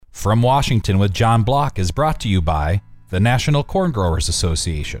From Washington with John Block is brought to you by the National Corn Growers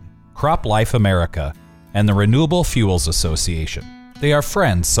Association, Crop Life America, and the Renewable Fuels Association. They are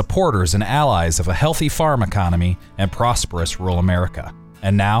friends, supporters, and allies of a healthy farm economy and prosperous rural America.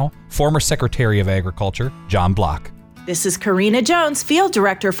 And now, former Secretary of Agriculture, John Block. This is Karina Jones, Field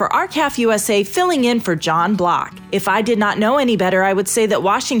Director for R-CalfUSA, filling in for John Block. If I did not know any better, I would say that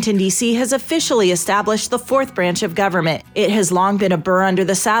Washington, D.C. has officially established the fourth branch of government. It has long been a burr under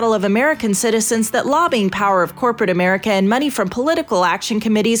the saddle of American citizens that lobbying power of corporate America and money from political action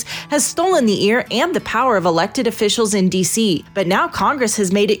committees has stolen the ear and the power of elected officials in D.C. But now Congress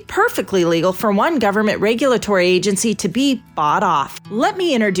has made it perfectly legal for one government regulatory agency to be bought off. Let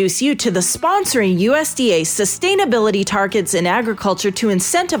me introduce you to the sponsoring USDA Sustainability Targets in Agriculture to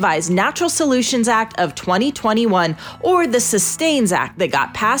Incentivize Natural Solutions Act of 2021, or the Sustains Act that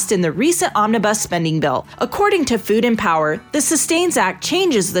got passed in the recent omnibus spending bill. According to Food and Power, the Sustains Act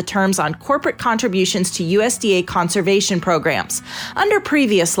changes the terms on corporate contributions to USDA conservation programs. Under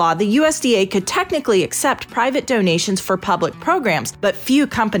previous law, the USDA could technically accept private donations for public programs, but few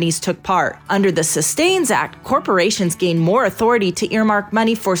companies took part. Under the Sustains Act, corporations gain more authority to earmark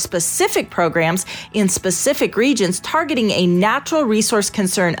money for specific programs in specific regions targeting a natural resource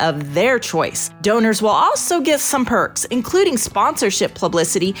concern of their choice. Donors will also get some perks, including sponsorship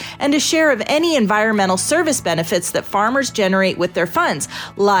publicity and a share of any environmental service benefits that farmers generate with their funds,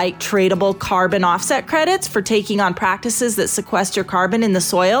 like tradable carbon offset credits for taking on practices that sequester carbon in the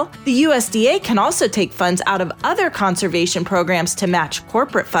soil. The USDA can also take funds out of other conservation programs to match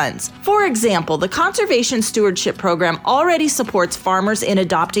corporate funds. For example, the Conservation Stewardship Program already supports farmers in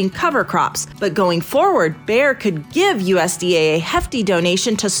adopting cover crops, but going forward, Bayer could give USDA a hefty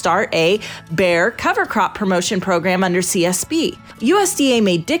donation to start a Bayer cover crop promotion program under CSP. USDA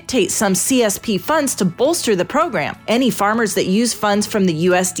may dictate some CSP funds to bolster the program. Any farmers that use funds from the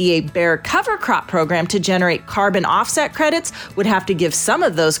USDA Bayer cover crop program to generate carbon offset credits would have to give some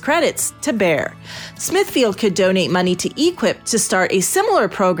of those credits to Bayer. Smithfield could donate money to EQIP to start a similar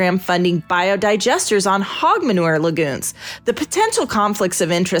program funding biodigesters on hog manure lagoons. The potential conflicts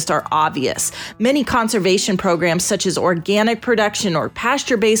of interest are obvious. Many conservation programs such as organic production or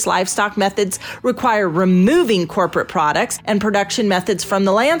pasture-based livestock methods require removing corporate products and production methods from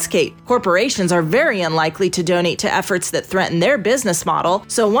the landscape. Corporations are very unlikely to donate to efforts that threaten their business model,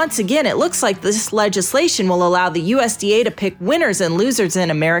 so once again it looks like this legislation will allow the USDA to pick winners and losers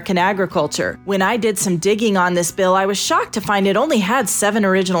in American agriculture. When I did some digging on this bill, I was shocked to find it only had 7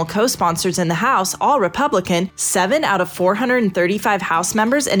 original co-sponsors in the House, all Republican, 7 out of 435 House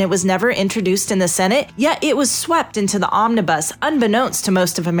members, and it was never introduced in the Senate, yet it was swept into the omnibus, unbeknownst to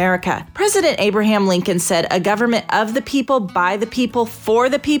most of America. President Abraham Lincoln said, "A government of the people, by the people, for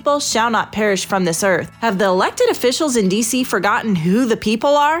the people shall not perish from this earth." Have the elected officials in D.C. forgotten who the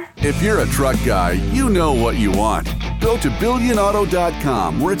people are? If you're a truck guy, you know what you want. Go to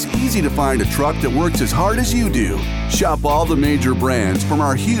BillionAuto.com, where it's easy to find a truck that works as hard as you do. Shop all the major brands from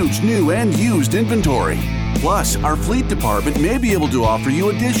our huge new and used inventory. Plus, our fleet department may be able to offer you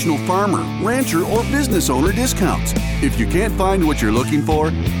additional farmer, rancher, or business owner discounts. If you can't find what you're looking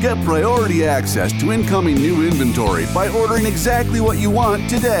for, get priority access to incoming new inventory by ordering exactly what you want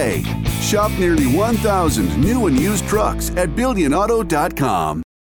today. Shop nearly 1,000 new and used trucks at BillionAuto.com.